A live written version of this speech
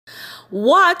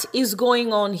What is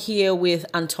going on here with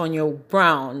Antonio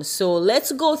Brown? So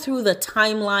let's go through the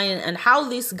timeline and how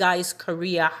this guy's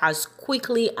career has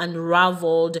quickly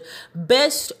unraveled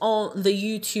based on the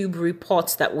YouTube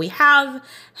reports that we have.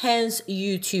 Hence,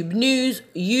 YouTube news.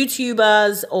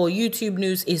 YouTubers or YouTube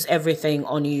news is everything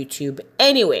on YouTube.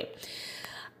 Anyway,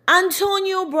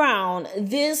 Antonio Brown,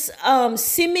 this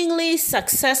seemingly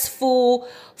successful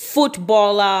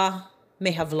footballer,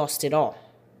 may have lost it all.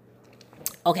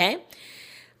 Okay?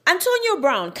 Antonio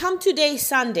Brown, come today,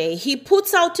 Sunday, he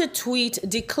puts out a tweet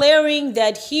declaring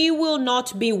that he will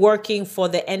not be working for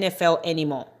the NFL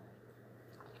anymore.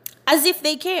 As if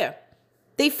they care.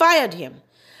 They fired him.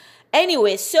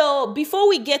 Anyway, so before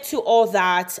we get to all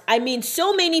that,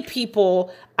 so many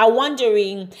people are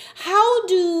wondering, how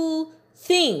do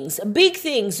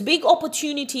big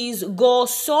opportunities go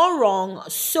so wrong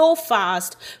so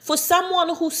fast for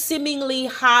someone who seemingly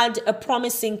had a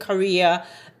promising career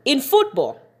in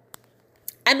football?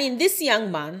 This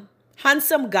young man,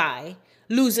 handsome guy,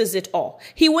 loses it all.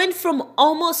 He went from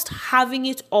almost having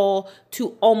it all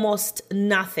to almost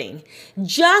nothing.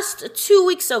 Just 2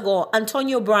 weeks ago,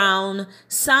 Antonio Brown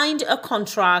signed a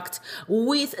contract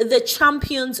with the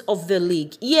champions of the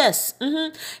league. Yes,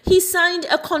 he signed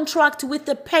a contract with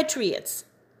the Patriots.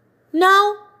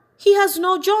 Now, he has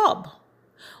no job.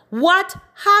 What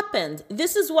happened?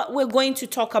 This is what we're going to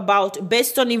talk about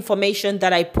based on information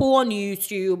that I pull on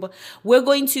YouTube. We're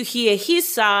going to hear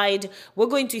his side. We're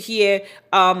going to hear,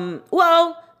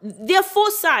 there are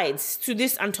four sides to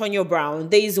this Antonio Brown.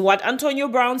 There is what Antonio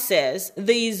Brown says.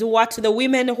 There is what the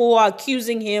women who are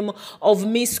accusing him of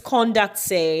misconduct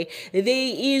say. There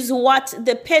is what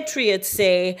the Patriots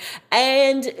say.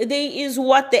 And there is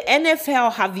what the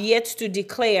NFL have yet to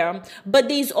declare. But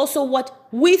there is also what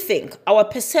we think, our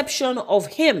perception of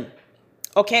him.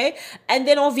 Okay? And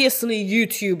then obviously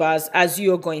YouTubers, as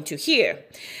you're going to hear.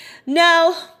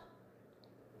 Now,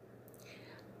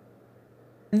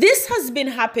 this has been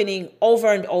happening over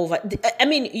and over.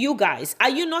 You guys, are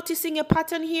you noticing a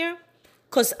pattern here?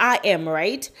 Because I am,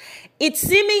 right? It's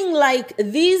seeming like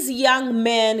these young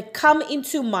men come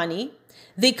into money,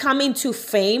 they come into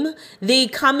fame, they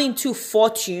come into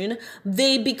fortune,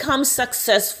 they become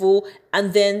successful,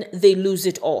 and then they lose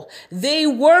it all. They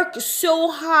work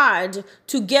so hard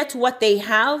to get what they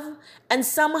have, and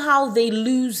somehow they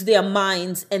lose their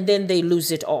minds, and then they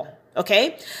lose it all.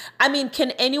 Okay?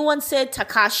 Can anyone say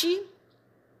Takashi?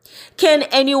 Can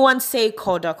anyone say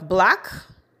Kodak Black?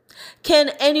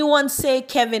 Can anyone say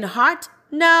Kevin Hart?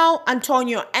 Now,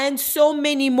 Antonio, and so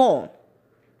many more.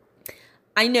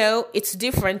 I know it's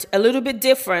different, a little bit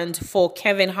different for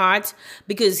Kevin Hart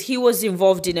because he was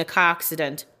involved in a car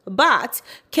accident. But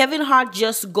Kevin Hart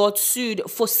just got sued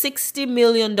for $60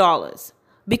 million.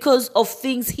 Because of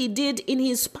things he did in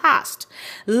his past.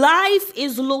 Life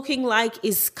is looking like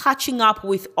it's catching up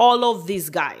with all of these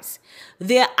guys.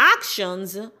 Their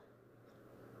actions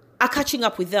are catching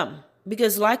up with them.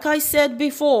 Because like I said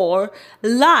before,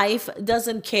 life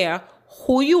doesn't care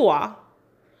who you are,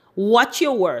 what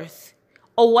you're worth,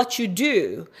 or what you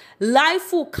do.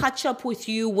 Life will catch up with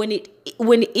you when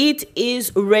it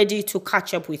is ready to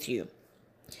catch up with you.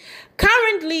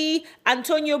 Currently,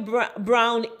 Antonio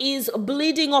Brown is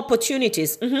bleeding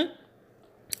opportunities.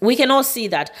 We can all see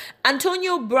that.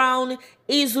 Antonio Brown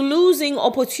is losing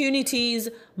opportunities,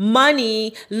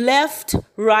 money, left,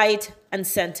 right, and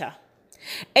center.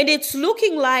 And it's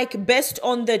looking like, based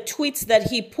on the tweets that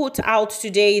he put out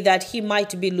today, that he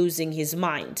might be losing his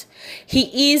mind.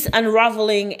 He is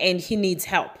unraveling and he needs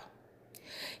help.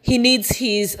 He needs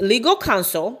his legal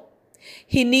counsel.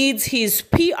 He needs his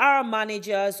PR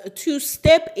managers to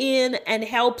step in and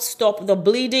help stop the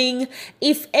bleeding.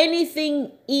 If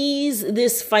anything, is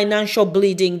this financial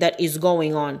bleeding that is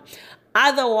going on.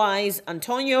 Otherwise,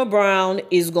 Antonio Brown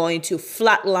is going to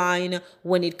flatline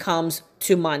when it comes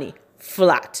to money.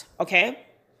 Flat, okay?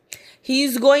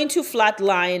 He's going to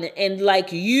flatline, and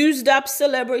like used up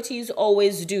celebrities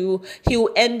always do, he'll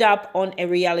end up on a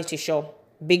reality show.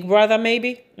 Big Brother,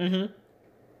 maybe?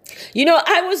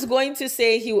 I was going to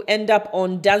say he'll end up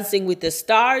on Dancing with the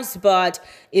Stars, but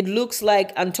it looks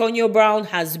like Antonio Brown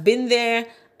has been there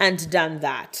and done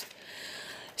that.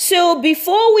 So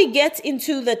before we get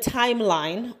into the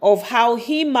timeline of how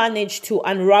he managed to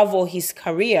unravel his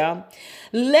career,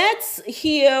 let's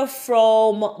hear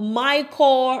from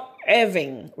Michael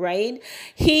Irvin, right?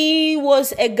 He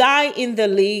was a guy in the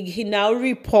league. He now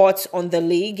reports on the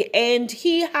league, and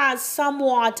he has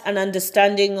somewhat an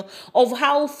understanding of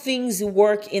how things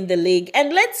work in the league.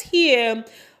 And let's hear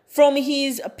from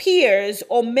his peers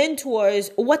or mentors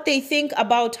what they think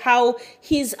about how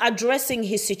he's addressing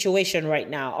his situation right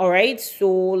now. All right,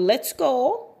 so let's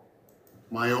go.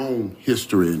 My own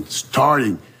history and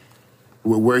starting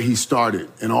with where he started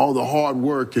and all the hard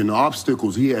work and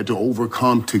obstacles he had to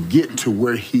overcome to get to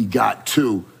where he got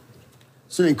to.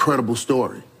 It's an incredible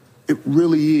story. It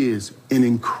really is an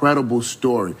incredible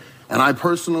story. And I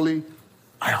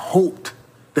hoped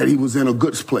that he was in a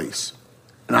good place.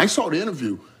 And I saw the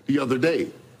interview the other day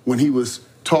when they were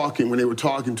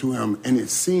talking to him, and it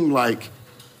seemed like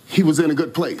he was in a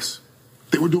good place.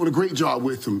 They were doing a great job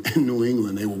with him in New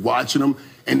England. They were watching him,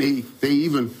 and they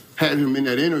even had him in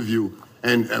that interview.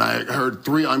 And I heard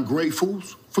I'm grateful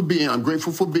for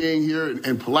being here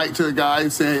and polite to the guy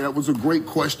and saying that was a great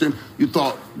question. You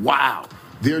thought, wow,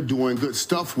 they're doing good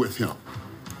stuff with him.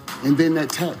 And then that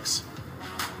text,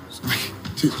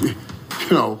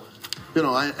 and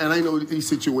I know these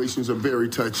situations are very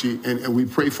touchy, and we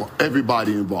pray for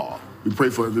everybody involved.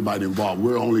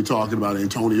 We're only talking about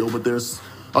Antonio, but there's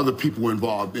other people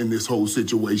involved in this whole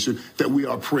situation that we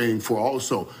are praying for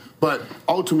also. But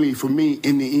ultimately, for me,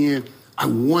 in the end, I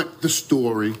want the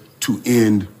story to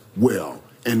end well.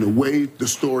 And the way the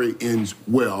story ends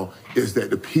well is that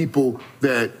the people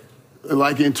that,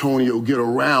 like Antonio, get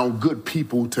around good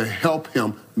people to help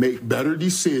him make better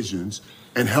decisions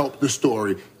and help the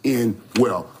story end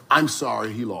well. I'm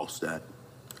sorry he lost that.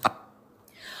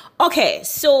 Okay,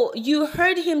 so you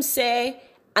heard him say,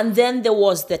 and then there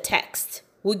was the text.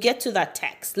 We'll get to that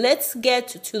text. Let's get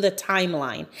to the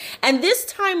timeline. And this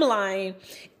timeline,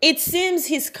 it seems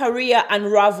his career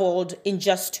unraveled in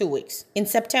just 2 weeks. In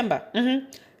September.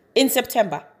 In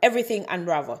September, everything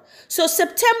unraveled. So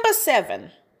September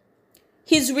 7,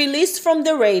 he's released from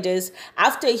the Raiders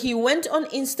after he went on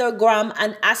Instagram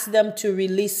and asked them to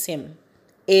release him.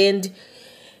 And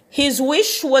his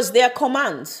wish was their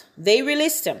command. They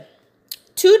released him.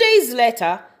 2 days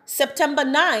later, September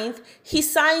 9th, he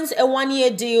signs a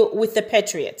 1-year deal with the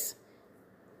Patriots.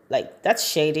 Like, that's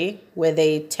shady. Were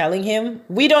they telling him?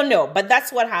 We don't know, but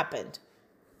that's what happened.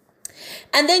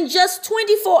 And then just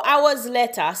 24 hours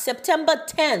later, September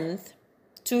 10th,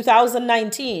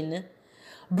 2019,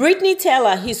 Brittany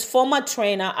Taylor, his former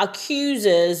trainer,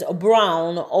 accuses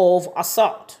Brown of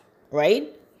assault, right?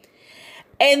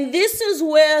 And this is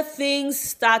where things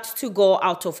start to go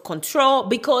out of control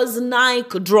because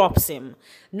Nike drops him.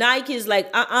 Nike is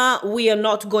like, we are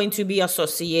not going to be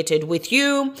associated with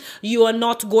you. You are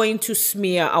not going to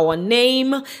smear our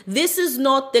name. This is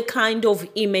not the kind of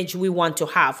image we want to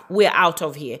have. We're out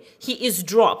of here. He is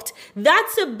dropped.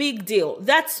 That's a big deal.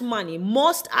 That's money.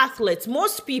 Most athletes,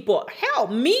 most people, hell,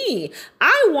 me,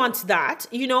 I want that.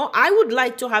 I would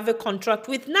like to have a contract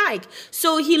with Nike.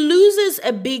 So he loses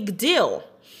a big deal.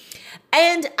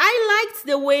 And I liked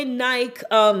the way Nike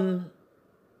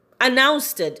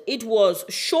announced it. It was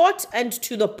short and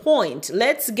to the point.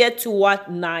 Let's get to what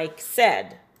Nike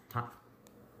said. All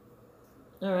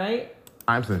right.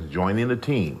 Time since joining the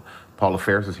team. Paula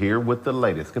Ferris is here with the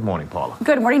latest. Good morning, Paula.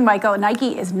 Good morning, Michael.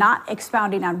 Nike is not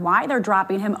expounding on why they're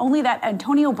dropping him, only that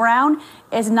Antonio Brown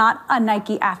is not a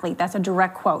Nike athlete. That's a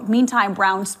direct quote. Meantime,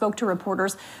 Brown spoke to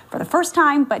reporters for the first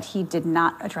time, but he did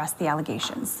not address the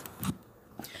allegations.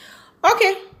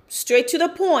 Okay, straight to the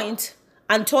point.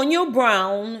 Antonio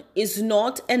Brown is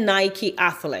not a Nike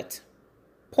athlete.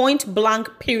 Point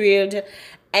blank, period.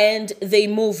 And they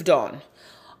moved on.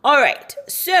 All right,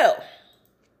 so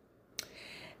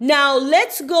now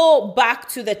let's go back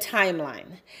to the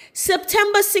timeline.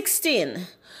 September 16,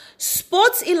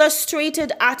 Sports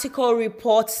Illustrated article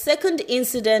reports second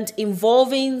incident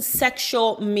involving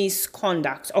sexual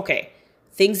misconduct. Okay,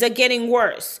 things are getting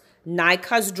worse. Nike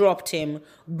has dropped him.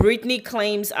 Brittany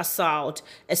claims assault.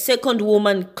 A second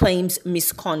woman claims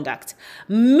misconduct.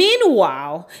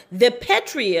 Meanwhile, the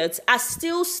Patriots are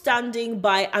still standing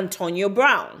by Antonio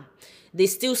Brown. They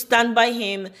still stand by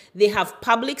him. They have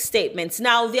public statements.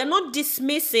 Now, they're not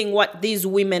dismissing what these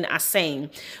women are saying.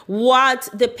 What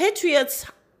the Patriots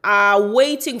are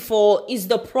waiting for is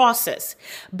the process.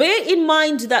 Bear in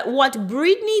mind that what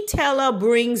Brittany Taylor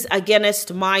brings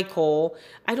against Michael,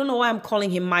 I don't know why I'm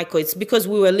calling him Michael. It's because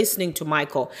we were listening to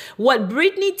Michael. What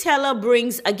Brittany Taylor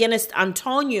brings against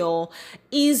Antonio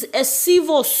is a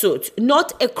civil suit,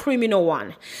 not a criminal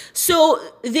one. So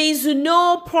there's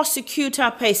no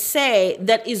prosecutor per se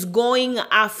that is going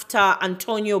after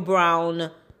Antonio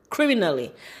Brown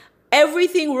criminally.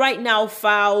 Everything right now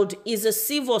filed is a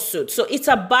civil suit. So it's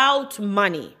about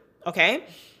money, okay?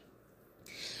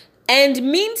 And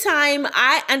meantime,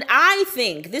 I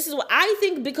think this is what I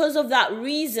think, because of that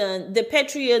reason, the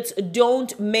Patriots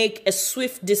don't make a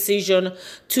swift decision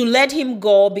to let him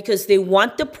go, because they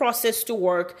want the process to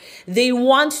work. They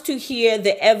want to hear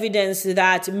the evidence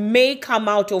that may come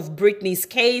out of Britney's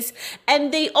case.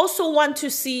 And they also want to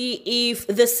see if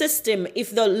the system,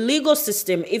 if the legal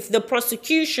system, if the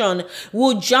prosecution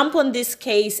will jump on this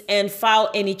case and file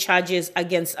any charges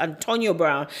against Antonio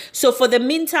Brown. So for the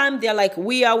meantime, they're like,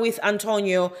 we are with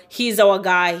Antonio. He's our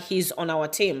guy. He's on our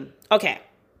team. Okay.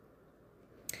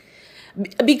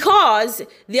 Because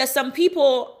there are some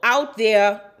people out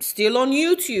there still on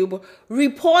YouTube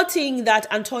reporting that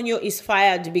Antonio is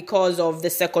fired because of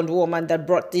the second woman that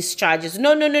brought these charges.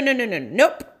 No.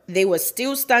 Nope. They were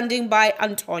still standing by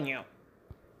Antonio.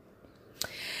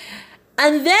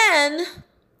 And then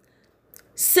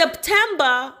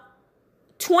September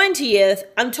 20th,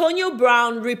 Antonio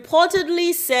Brown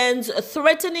reportedly sends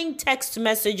threatening text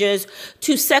messages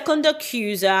to second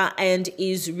accuser and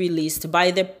is released by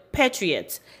the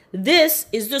Patriots. This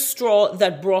is the straw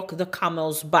that broke the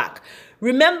camel's back.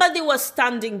 Remember, they were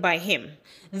standing by him.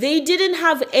 They didn't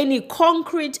have any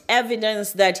concrete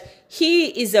evidence that he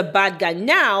is a bad guy.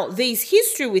 Now, there's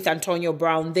history with Antonio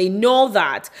Brown. They know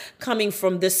that, coming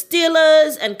from the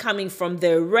Steelers and coming from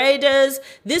the Raiders.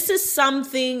 This is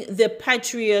something the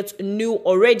Patriots knew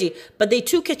already, but they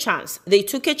took a chance. They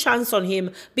took a chance on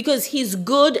him because he's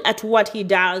good at what he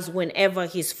does whenever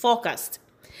he's focused.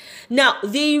 Now,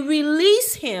 they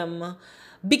release him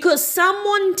because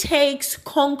someone takes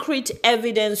concrete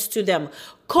evidence to them.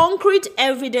 Concrete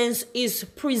evidence is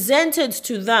presented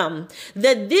to them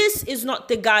that this is not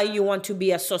the guy you want to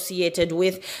be associated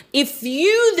with. If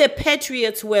you, the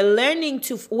Patriots, were waiting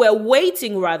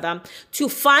to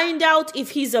find out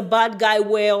if he's a bad guy,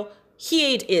 well,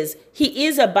 here it is. He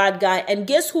is a bad guy. And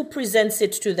guess who presents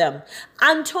it to them?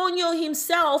 Antonio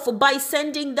himself, by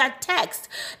sending that text.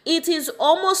 It is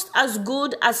almost as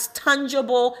good as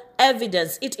tangible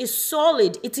evidence. It is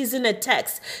solid. It is in a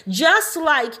text. Just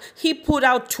like he put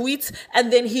out tweets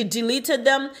and then he deleted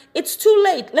them. It's too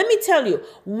late. Let me tell you,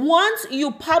 once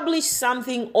you publish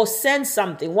something or send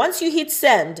something, once you hit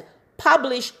send,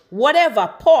 publish,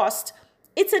 whatever, post,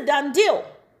 it's a done deal.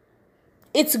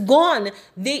 It's gone.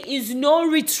 There is no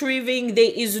retrieving.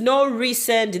 There is no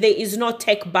resend. There is no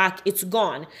take back. It's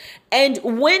gone. And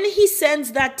when he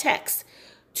sends that text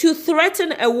to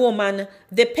threaten a woman,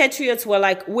 the Patriots were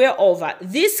like, we're over.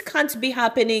 This can't be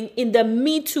happening in the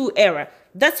Me Too era.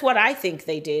 That's what I think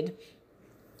they did.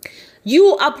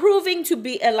 You are proving to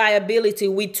be a liability.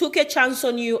 We took a chance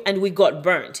on you and we got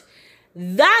burnt.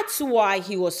 That's why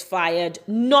he was fired,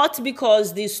 not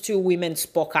because these two women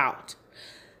spoke out.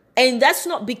 And that's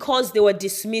not because they were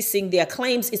dismissing their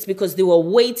claims. It's because they were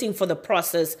waiting for the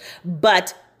process.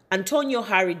 But Antonio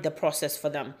hurried the process for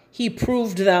them. He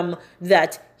proved them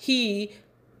that he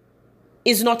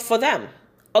is not for them.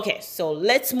 Okay, so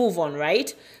let's move on,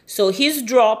 right? So he's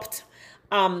dropped.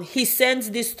 He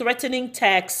sends this threatening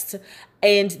text.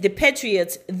 And the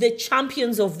Patriots, the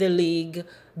champions of the league,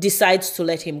 decides to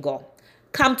let him go.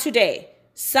 Come today,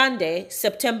 Sunday,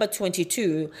 September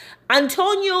 22,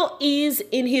 Antonio is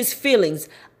in his feelings.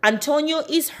 Antonio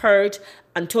is hurt.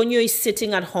 Antonio is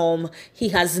sitting at home. He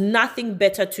has nothing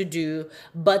better to do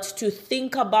but to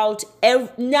think about.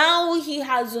 Now he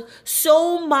has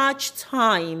so much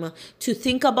time to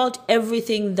think about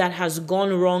everything that has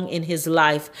gone wrong in his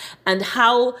life and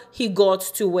how he got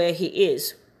to where he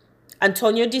is.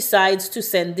 Antonio decides to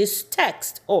send this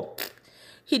text.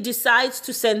 He decides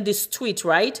to send this tweet,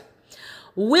 right?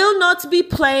 Will not be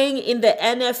playing in the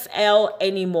NFL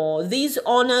anymore. These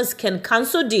owners can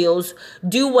cancel deals,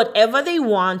 do whatever they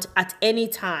want at any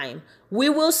time. We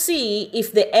will see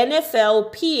if the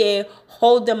NFLPA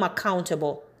hold them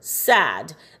accountable.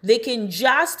 Sad. They can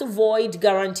just void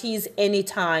guarantees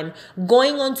anytime.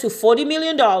 Going on to $40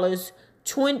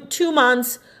 million, 2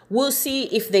 months, we'll see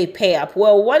if they pay up.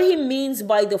 Well, what he means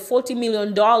by the $40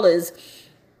 million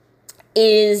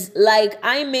is, like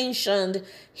I mentioned,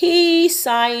 he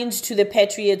signed to the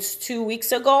Patriots 2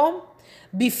 weeks ago.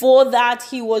 Before that,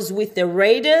 he was with the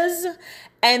Raiders.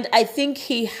 And I think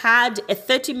he had a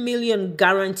 $30 million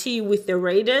guarantee with the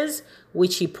Raiders,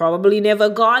 which he probably never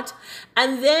got.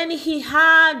 And then he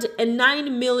had a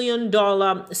 $9 million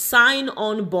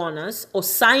sign-on bonus, or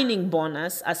signing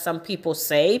bonus, as some people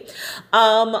say,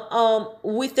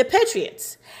 with the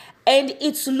Patriots. And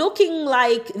it's looking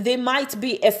like there might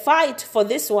be a fight for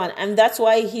this one. And that's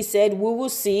why he said, we will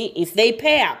see if they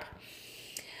pay up.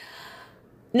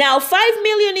 Now, $5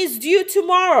 million is due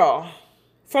tomorrow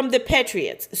from the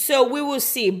Patriots. So we will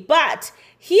see. But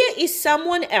here is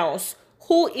someone else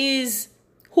who is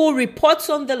who reports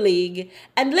on the league.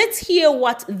 And let's hear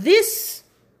what this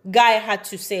guy had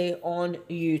to say on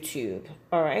YouTube.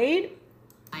 All right.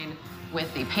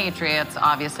 With the Patriots,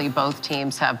 obviously both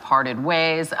teams have parted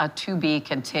ways. To be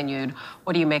continued.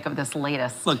 What do you make of this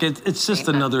latest? Look, it's just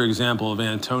another example of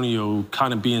Antonio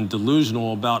kind of being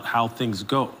delusional about how things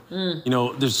go. You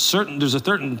know, there's a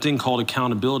certain thing called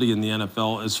accountability in the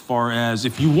NFL as far as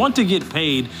if you want to get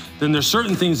paid, then there's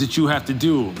certain things that you have to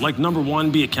do. Like, number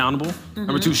one, be accountable.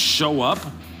 Number two, show up.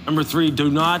 Number three, do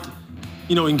not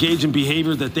engage in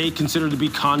behavior that they consider to be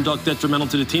conduct detrimental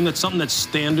to the team. That's something that's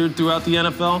standard throughout the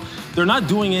NFL. They're not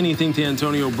doing anything to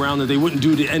Antonio Brown that they wouldn't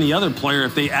do to any other player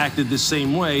if they acted the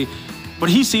same way. But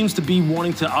he seems to be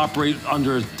wanting to operate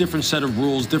under a different set of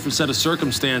rules, different set of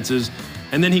circumstances.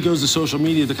 And then he goes to social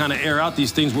media to kind of air out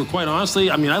these things where, quite honestly,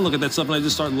 I mean, I look at that stuff and I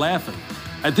just start laughing.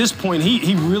 At this point,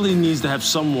 he really needs to have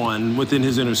someone within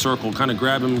his inner circle kind of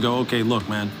grab him and go, okay, look,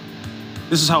 man,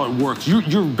 this is how it works.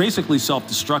 You're basically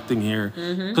self-destructing here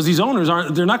because these owners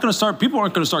they're not going to start, people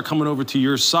aren't going to start coming over to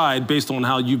your side based on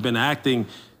how you've been acting.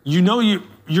 You know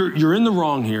you're in the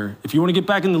wrong here. If you want to get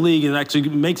back in the league and actually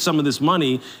make some of this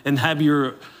money and have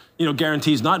your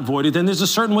guarantees not voided, then there's a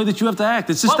certain way that you have to act.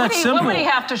 It's just that simple. What would he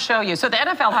have to show you? So the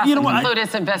NFL has to conclude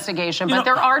its investigation, but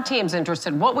there are teams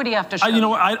interested. What would he have to show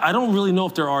you? I don't really know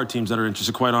if there are teams that are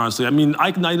interested, quite honestly. I mean,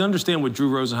 I understand what Drew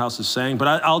Rosenhaus is saying, but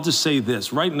I'll just say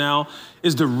this. Right now,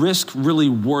 is the risk really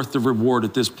worth the reward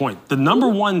at this point? The number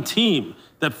one team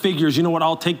that figures, you know what,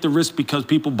 I'll take the risk because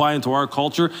people buy into our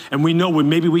culture and we know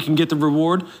maybe we can get the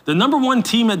reward. The number one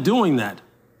team at doing that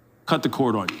cut the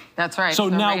cord on you. That's right. So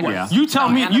now what? Yeah. You tell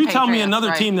me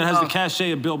another team that has the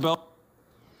cachet of Bill Belichick.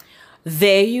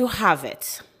 There you have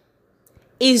it.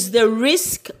 Is the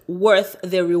risk worth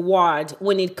the reward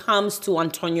when it comes to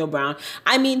Antonio Brown?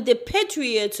 I mean, the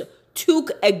Patriots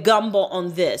took a gamble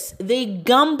on this. They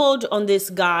gambled on this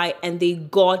guy and they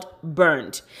got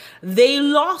burned. They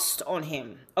lost on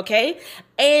him, okay?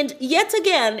 And yet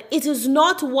again, it is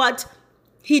not what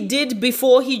he did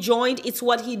before he joined, it's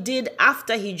what he did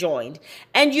after he joined.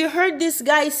 And you heard this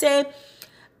guy say,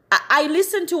 I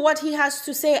listen to what he has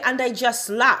to say and I just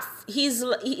laugh.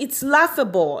 It's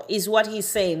laughable is what he's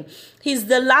saying. He's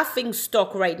the laughing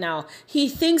stock right now. He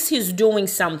thinks he's doing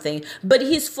something, but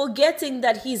he's forgetting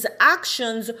that his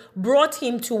actions brought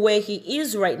him to where he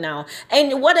is right now.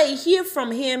 And what I hear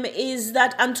from him is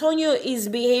that Antonio is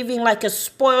behaving like a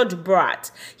spoiled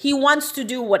brat. He wants to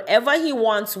do whatever he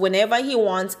wants, whenever he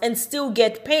wants, and still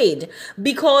get paid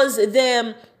because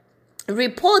the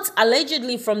reports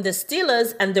allegedly from the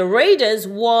Steelers and the Raiders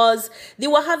was they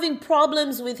were having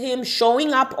problems with him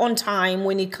showing up on time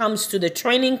when it comes to the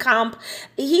training camp.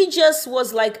 He just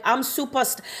was like, I'm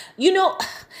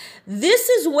this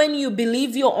is when you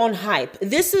believe your own hype.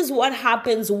 This is what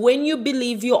happens when you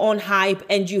believe your own hype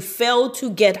and you fail to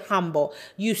get humble.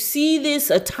 You see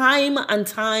this time and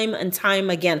time and time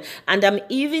again. And I'm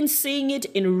even seeing it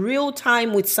in real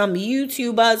time with some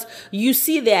YouTubers. You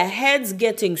see their heads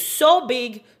getting so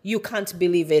big, you can't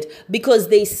believe it because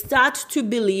they start to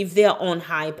believe their own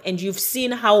hype. And you've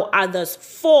seen how others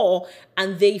fall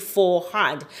and they fall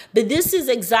hard. But this is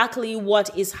exactly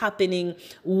what is happening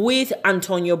with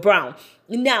Antonio Brown.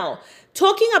 Now,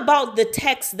 talking about the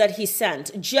text that he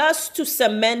sent, just to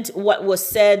cement what was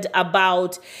said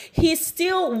about he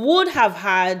still would have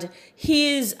had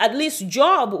his at least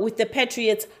job with the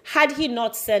Patriots had he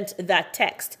not sent that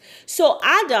text. So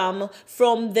Adam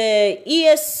from the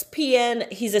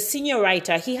ESPN, he's a senior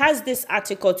writer. He has this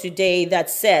article today that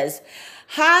says,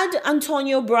 had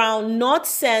Antonio Brown not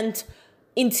sent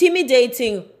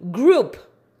intimidating group,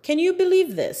 can you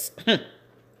believe this?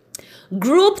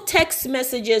 Group text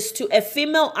messages to a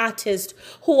female artist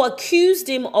who accused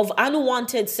him of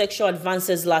unwanted sexual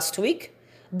advances last week,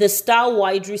 the star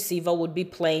wide receiver would be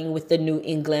playing with the New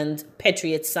England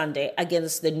Patriots Sunday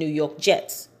against the New York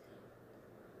Jets.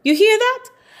 You hear that?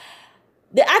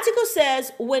 The article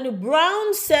says when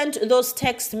Brown sent those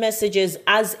text messages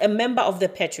as a member of the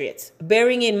Patriots,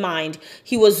 bearing in mind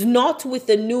he was not with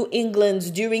the New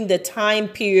Englands during the time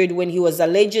period when he was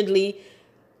allegedly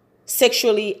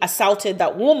sexually assaulted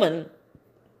that woman,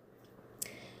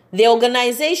 the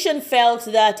organization felt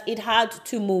that it had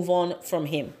to move on from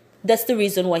him. That's the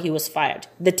reason why he was fired.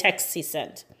 The texts he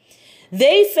sent.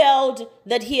 They felt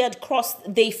that he had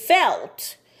crossed the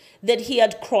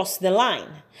line.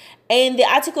 And the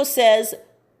article says,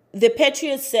 the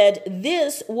Patriots said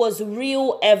this was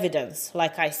real evidence,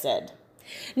 like I said.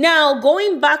 Now,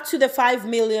 going back to the 5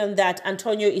 million that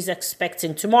Antonio is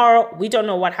expecting tomorrow, we don't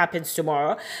know what happens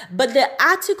tomorrow, but the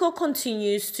article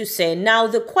continues to say, now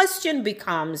the question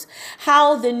becomes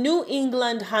how the New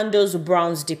England handles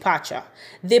Brown's departure.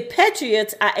 The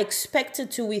Patriots are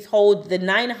expected to withhold the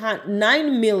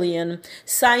 $9 million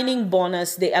signing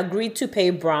bonus they agreed to pay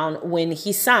Brown when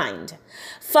he signed.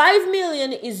 $5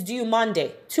 million is due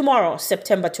Monday, tomorrow,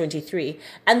 September 23,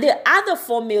 and the other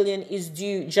 $4 million is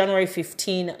due January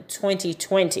 15,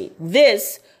 2020.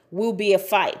 This will be a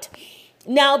fight.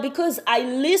 Now, because I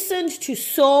listened to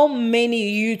so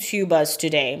many YouTubers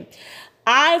today,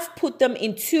 I've put them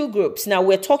in two groups. Now,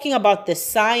 we're talking about the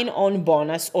sign-on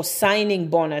bonus, or signing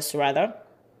bonus, rather.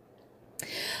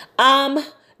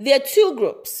 There are two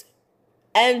groups,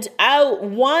 and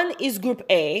one is Group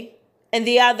A, and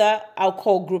the other I'll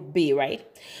call Group B, right?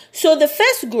 So the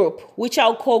first group, which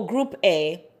I'll call Group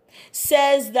A,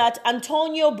 says that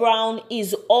Antonio Brown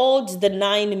is owed the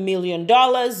 $9 million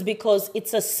because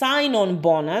it's a sign-on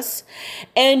bonus.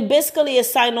 And basically a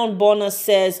sign-on bonus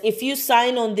says, if you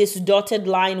sign on this dotted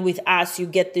line with us, you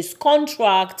get this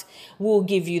contract, we'll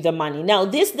give you the money. Now,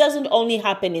 this doesn't only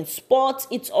happen in sports,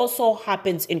 it also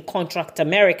happens in Contract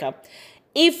America.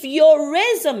 If your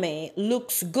resume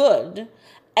looks good,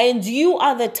 and you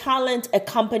are the talent a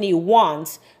company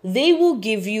wants, they will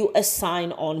give you a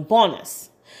sign-on bonus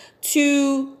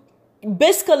to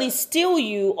basically steal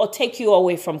you or take you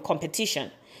away from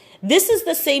competition. This is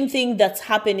the same thing that's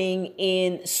happening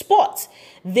in sports.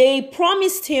 They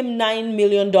promised him $9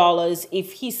 million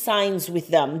if he signs with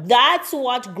them. That's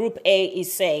what Group A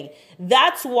is saying.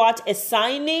 That's what a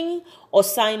signing or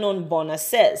sign-on bonus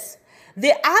says.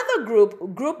 The other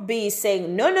group, Group B, is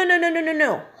saying,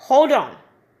 no, hold on.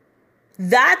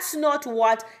 That's not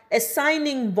what a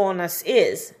signing bonus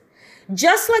is.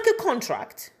 Just like a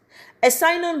contract, a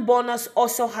sign-on bonus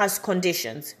also has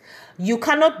conditions. You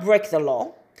cannot break the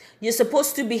law. You're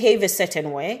supposed to behave a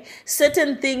certain way.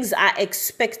 Certain things are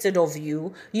expected of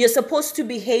you. You're supposed to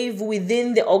behave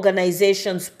within the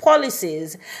organization's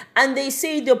policies. And they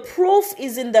say the proof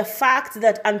is in the fact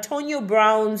that Antonio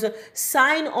Brown's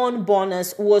sign-on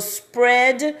bonus was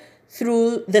spread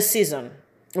through the season.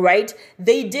 Right?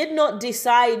 They did not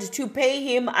decide to pay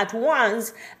him at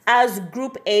once as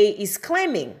Group A is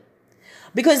claiming.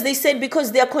 Because they said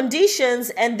because there are conditions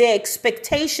and their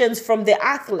expectations from the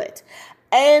athlete.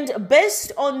 And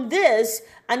based on this,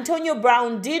 Antonio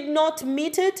Brown did not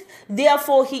meet it.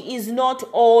 Therefore, he is not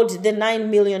owed the $9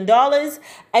 million.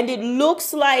 And it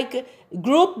looks like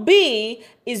Group B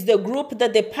is the group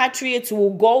that the Patriots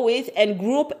will go with, and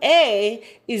Group A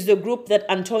is the group that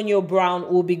Antonio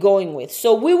Brown will be going with.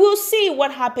 So we will see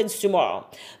what happens tomorrow,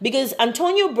 because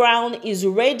Antonio Brown is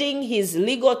raiding his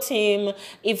legal team.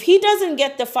 If he doesn't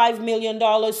get the $5 million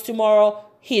tomorrow,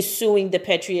 he's suing the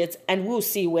Patriots, and we'll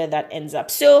see where that ends up.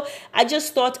 So I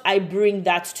just thought I'd bring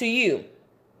that to you.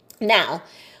 Now,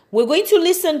 we're going to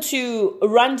listen to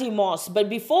Randy Moss, but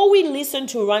before we listen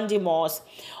to Randy Moss,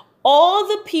 all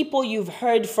the people you've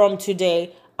heard from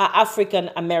today are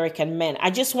African American men. I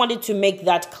just wanted to make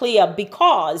that clear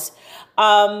because,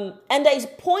 and I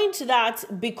point that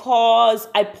because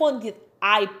I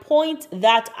point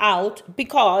that out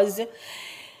because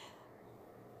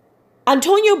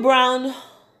Antonio Brown,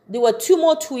 there were two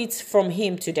more tweets from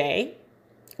him today,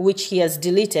 which he has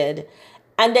deleted,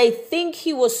 and I think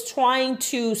he was trying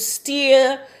to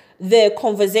steer the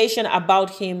conversation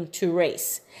about him to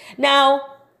race. Now,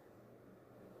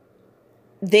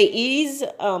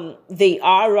 there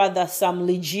are rather some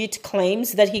legit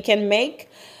claims that he can make,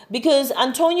 because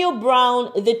Antonio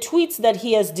Brown, the tweets that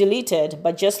he has deleted,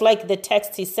 but just like the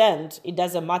text he sent, it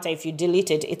doesn't matter if you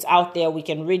delete it, it's out there, we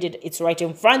can read it, it's right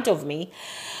in front of me.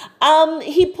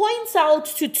 He points out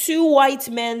to two white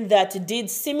men that did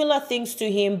similar things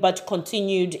to him but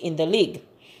continued in the league.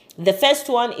 The first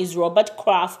one is Robert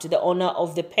Kraft, the owner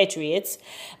of the Patriots.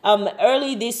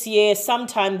 Early this year,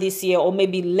 sometime this year, or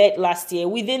maybe late last year,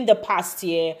 within the past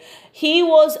year, he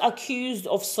was accused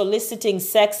of soliciting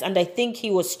sex, and I think he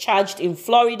was charged in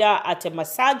Florida at a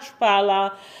massage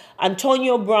parlor.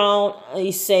 Antonio Brown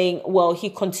is saying, well, he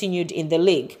continued in the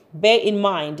league. Bear in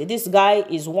mind, this guy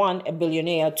is one, a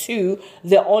billionaire, two,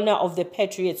 the owner of the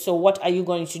Patriots. So what are you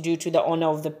going to do to the owner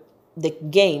of the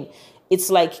game? It's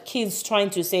like kids trying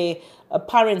to say,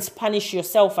 parents, punish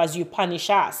yourself as you punish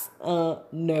us.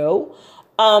 No.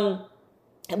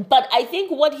 But I think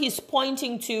what he's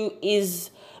pointing to is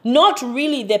not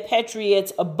really the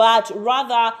Patriots, but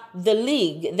rather the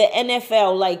league, the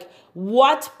NFL. Like,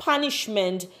 what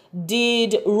punishment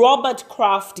did Robert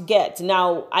Kraft get?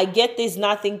 Now, I get there's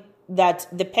nothing that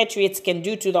the Patriots can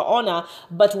do to the owner,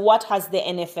 but what has the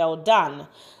NFL done?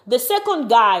 The second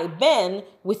guy, Ben,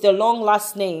 with the long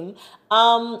last name,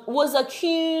 was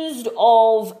accused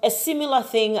of a similar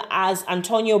thing as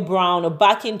Antonio Brown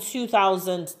back in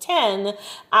 2010.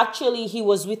 Actually, he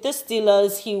was with the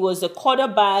Steelers. He was a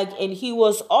quarterback, and he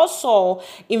was also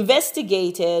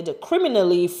investigated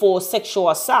criminally for sexual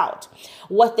assault.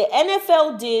 What the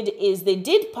NFL did is they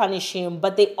did punish him,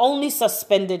 but they only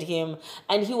suspended him,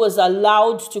 and he was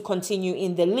allowed to continue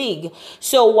in the league.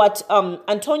 So what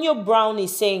Antonio Brown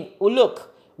is saying,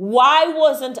 look, why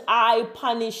wasn't I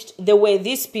punished the way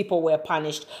these people were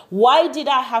punished? Why did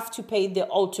I have to pay the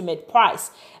ultimate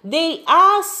price? There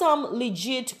are some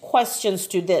legit questions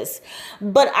to this,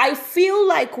 but I feel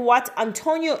like what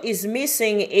Antonio is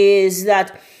missing is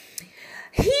that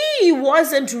he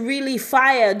wasn't really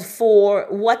fired for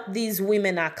what these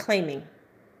women are claiming.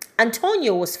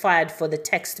 Antonio was fired for the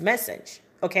text message,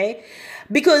 okay?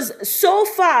 Because so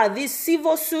far, this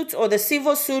civil suit or the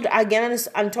civil suit against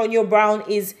Antonio Brown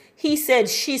is he said,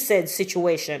 she said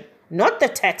situation, not the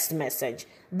text message.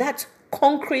 That's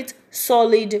concrete,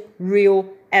 solid, real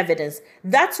evidence.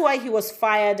 That's why he was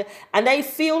fired. And I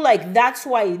feel like that's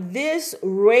why this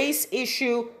race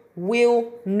issue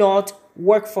will not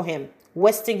work for him.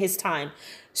 Wasting his time.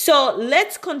 So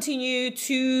let's continue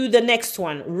to the next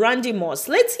one, Randy Moss.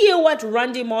 Let's hear what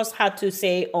Randy Moss had to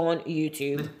say on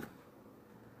YouTube.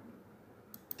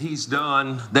 He's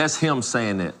done. That's him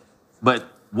saying it. But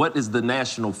what is the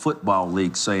National Football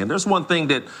League saying? There's one thing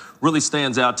that really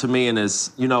stands out to me, and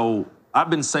is, you know, I've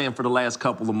been saying for the last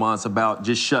couple of months about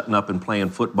just shutting up and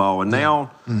playing football. And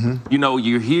now, you know,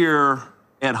 you're here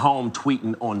at home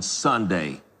tweeting on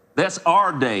Sunday. That's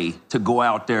our day to go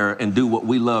out there and do what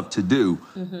we love to do.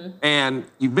 And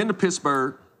you've been to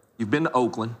Pittsburgh, you've been to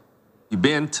Oakland, you've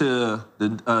been to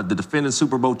the defending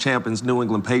Super Bowl champions, New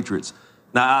England Patriots.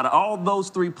 Now, out of all those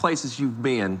three places you've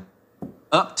been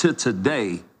up to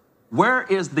today, where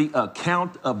is the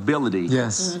accountability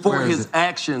for his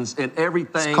actions and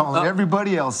everything? He's calling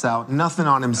everybody else out, nothing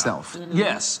on himself.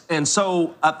 Yes, and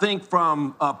so I think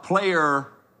from a player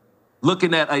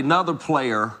looking at another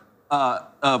player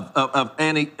of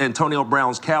Antonio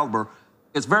Brown's caliber,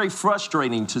 it's very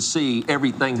frustrating to see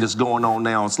everything that's going on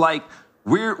now. It's like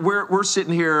we're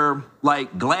sitting here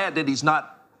like glad that he's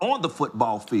not on the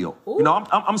football field. Ooh. You know,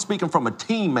 I'm speaking from a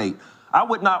teammate. I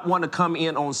would not want to come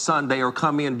in on Sunday or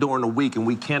come in during the week and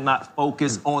we cannot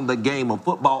focus on the game of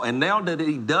football. And now that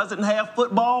he doesn't have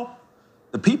football,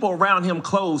 the people around him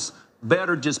close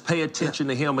better just pay attention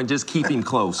to him and just keep him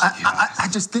close. I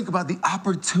just think about the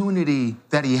opportunity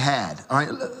that he had. All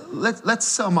right, let's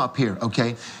sum up here,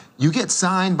 okay? You get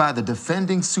signed by the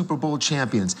defending Super Bowl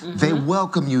champions. They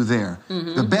welcome you there.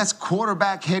 The best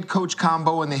quarterback head coach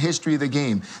combo in the history of the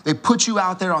game. They put you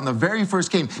out there on the very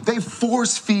first game. They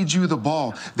force feed you the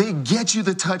ball. They get you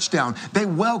the touchdown. They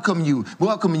welcome you.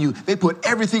 They put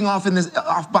everything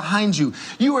off behind you.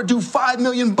 You are due $5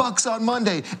 million on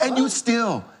Monday, and you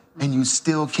still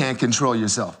can't control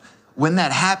yourself. When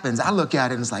that happens, I look at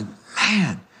it and it's like,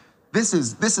 man, this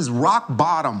is rock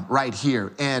bottom right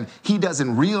here. And he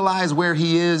doesn't realize where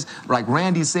he is. Like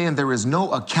Randy's saying, there is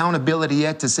no accountability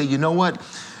yet to say, you know what?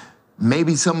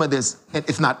 Maybe some of this,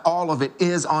 if not all of it,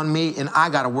 is on me, and I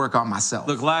got to work on myself.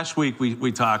 Look, last week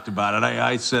we talked about it.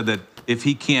 I said that if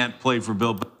he can't play for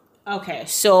Bill... Okay,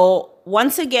 so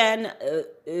once again,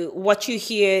 what you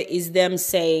hear is them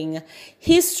saying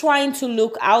he's trying to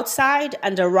look outside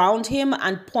and around him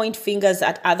and point fingers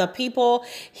at other people.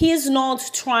 He's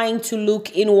not trying to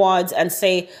look inwards and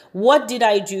say, what did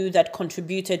I do that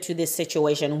contributed to this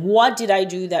situation? What did I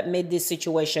do that made this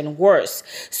situation worse?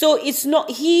 So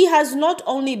he has not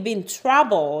only been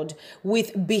troubled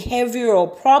with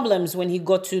behavioral problems when he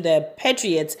got to the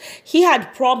Patriots, he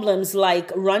had problems,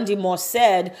 like Randy Moss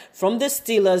said, from the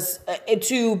Steelers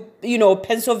to,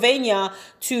 Pennsylvania,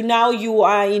 to now you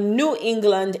are in New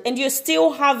England, and you're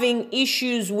still having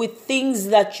issues with things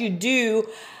that you do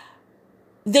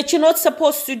that you're not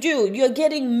supposed to do. You're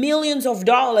getting millions of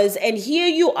dollars, and here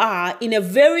you are in a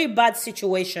very bad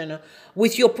situation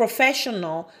with your profession,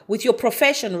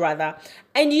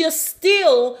 and you're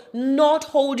still not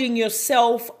holding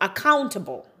yourself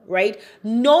accountable, right?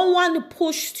 No one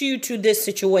pushed you to this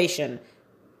situation,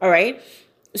 all right?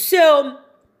 So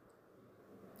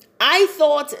I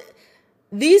thought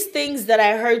these things that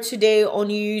I heard today on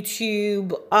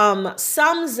YouTube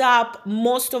sums up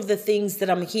most of the things that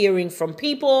I'm hearing from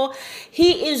people.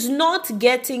 He is not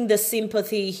getting the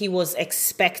sympathy he was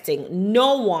expecting.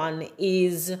 No one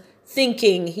is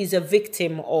thinking he's a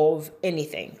victim of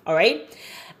anything, all right?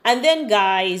 And then,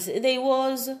 guys, there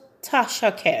was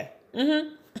Tasha Kerr.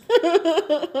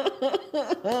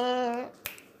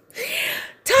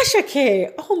 Tasha K,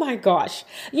 oh my gosh.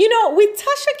 You know, with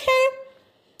Tasha K,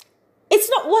 it's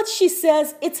not what she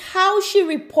says, it's how she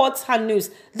reports her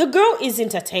news. The girl is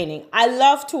entertaining. I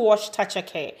love to watch Tasha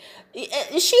K.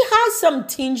 She has some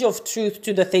tinge of truth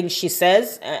to the things she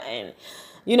says. And,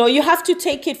 you know, you have to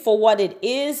take it for what it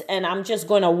is. And I'm just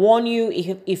going to warn you,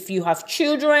 if you have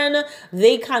children,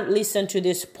 they can't listen to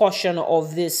this portion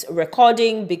of this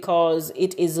recording because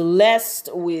it is laced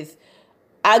with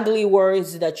ugly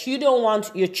words that you don't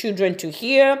want your children to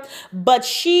hear. But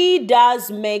she does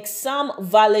make some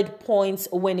valid points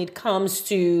when it comes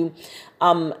to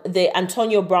the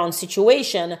Antonio Brown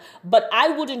situation, but I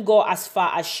wouldn't go as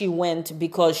far as she went,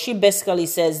 because she basically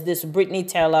says this Brittany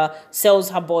Taylor sells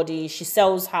her body, she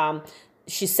sells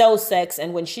sex,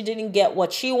 and when she didn't get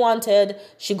what she wanted,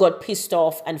 she got pissed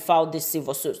off and filed this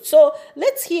civil suit. So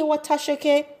let's hear what Tasha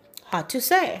K had to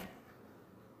say.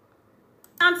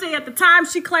 At the time,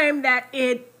 she claimed that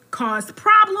it caused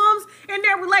problems in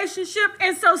their relationship,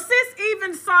 and so sis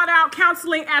even sought out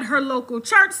counseling at her local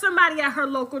church. Somebody at her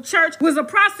local church was a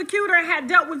prosecutor and had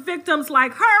dealt with victims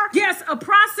like her. Yes, a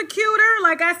prosecutor.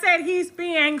 Like I said, he's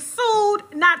being sued,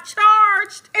 not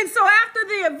charged. And so after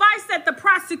the advice that the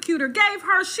prosecutor gave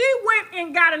her, she went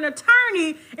and got an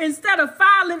attorney instead of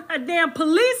filing a damn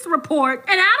police report.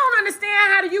 And I don't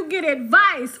understand, how do you get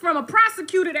advice from a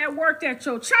prosecutor that worked at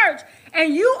your church,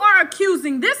 and you are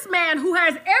accusing this man who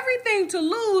has everything to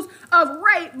lose of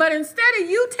rape, but instead of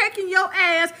you taking your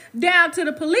ass down to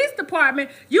the police department,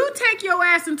 you take your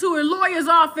ass into a lawyer's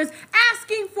office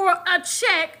asking for a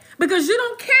check because you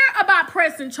don't care about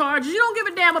pressing charges. You don't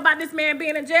give a damn about this man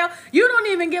being in jail. You don't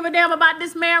even give a damn about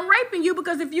this man raping you,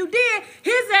 because if you did,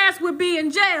 his ass would be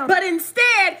in jail. But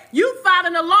instead, you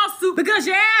filing a lawsuit because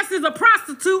your ass is a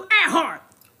prostitute at heart.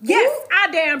 Yes, I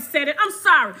damn said it. I'm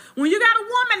sorry. When you got a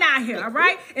woman out here, all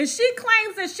right, and she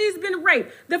claims that she's been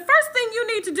raped, the first thing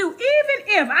you need to do, even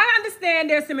if I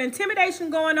understand there's some intimidation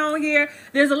going on here,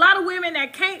 there's a lot of women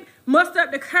that can't muster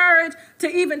up the courage to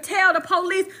even tell the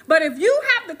police, but if you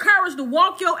have the courage to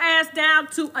walk your ass down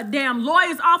to a damn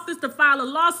lawyer's office to file a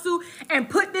lawsuit and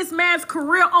put this man's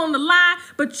career on the line,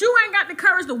 but you ain't got the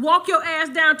courage to walk your ass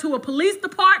down to a police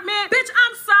department, bitch,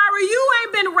 I'm sorry, you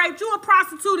ain't been raped, you a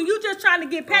prostitute, and you just trying to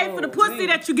get paid for the pussy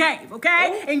that you gave,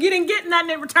 okay? And you didn't get nothing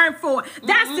in return for it.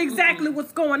 That's exactly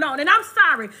what's going on. And I'm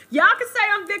sorry, y'all can say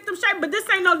I'm victim shaming, but this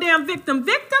ain't no damn victim.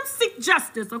 Victims seek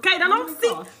justice, okay? They don't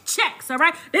seek checks, all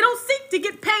right? They don't seek to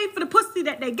get paid for the pussy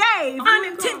that they gave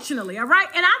unintentionally, all right?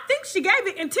 And I think she gave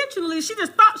it intentionally. She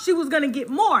just thought she was going to get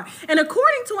more. And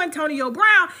according to Antonio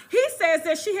Brown, he says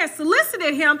that she has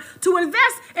solicited him to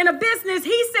invest in a business.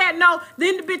 He said no.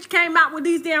 Then the bitch came out with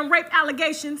these damn rape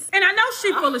allegations. And I know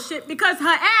she full of shit, because her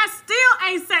ass still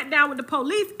ain't sat down with the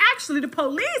police. Actually, the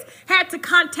police had to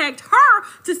contact her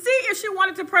to see if she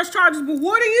wanted to press charges. But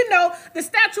what do you know? The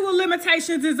statute of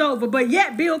limitations is over. But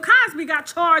yet Bill Cosby got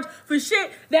charged for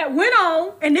shit that went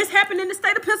on, and this happened in the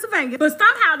state of Pennsylvania. But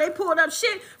somehow they pulled up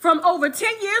shit from over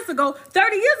 10 years ago,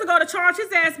 30 years ago to charge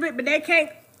his ass with, but they can't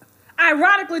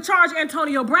ironically charge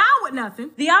Antonio Brown with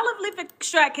nothing. The olive leaf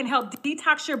extract can help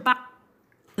detox your body.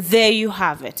 There you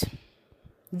have it.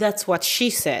 That's what she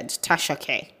said, Tasha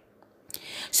K.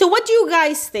 So what do you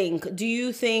guys think? Do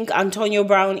you think Antonio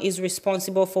Brown is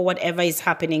responsible for whatever is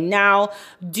happening now?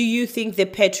 Do you think the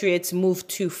Patriots moved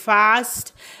too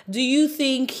fast? Do you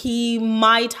think he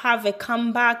might have a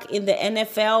comeback in the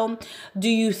NFL? Do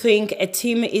you think a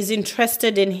team is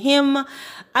interested in him?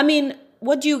 I mean,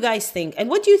 what do you guys think? And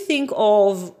what do you think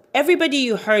of everybody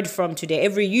you heard from today,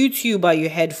 every YouTuber you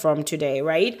heard from today,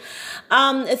 right?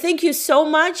 Thank you so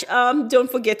much. Don't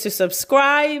forget to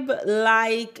subscribe,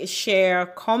 like, share,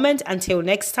 comment. Until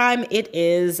next time, it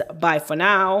is bye for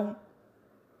now.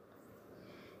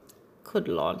 Good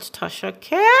Lord, Tasha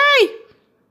K.